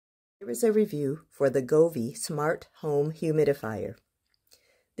Here is a review for the Govee Smart Home Humidifier.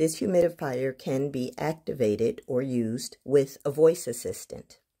 This humidifier can be activated or used with a voice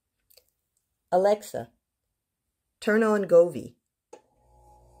assistant. Alexa, turn on Govee.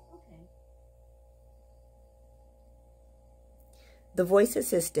 Okay. The voice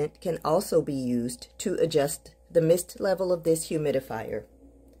assistant can also be used to adjust the mist level of this humidifier.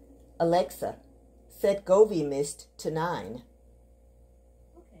 Alexa, set Govee mist to 9.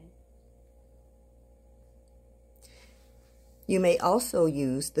 You may also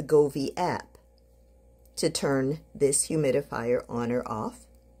use the Govee app to turn this humidifier on or off,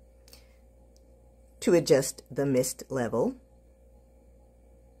 to adjust the mist level,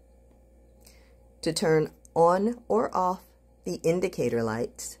 to turn on or off the indicator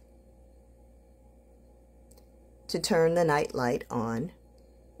lights, to turn the night light on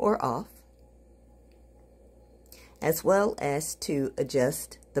or off, as well as to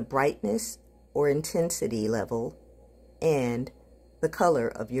adjust the brightness or intensity level and the color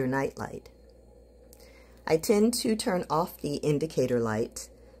of your nightlight. I tend to turn off the indicator lights,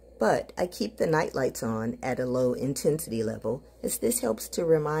 but I keep the night lights on at a low intensity level, as this helps to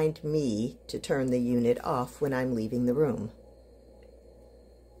remind me to turn the unit off when I'm leaving the room.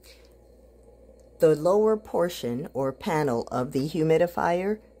 The lower portion or panel of the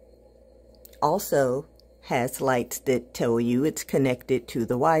humidifier also has lights that tell you it's connected to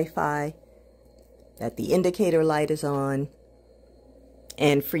the Wi-Fi, that the indicator light is on,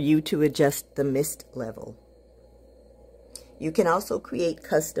 and for you to adjust the mist level. You can also create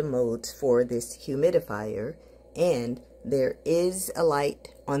custom modes for this humidifier, and there is a light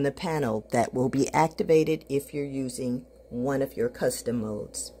on the panel that will be activated if you're using one of your custom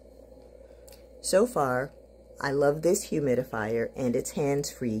modes. So far, I love this humidifier and its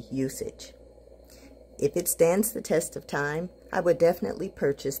hands-free usage. If it stands the test of time, I would definitely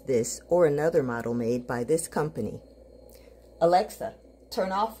purchase this or another model made by this company. Alexa,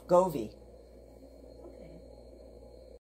 turn off Govee.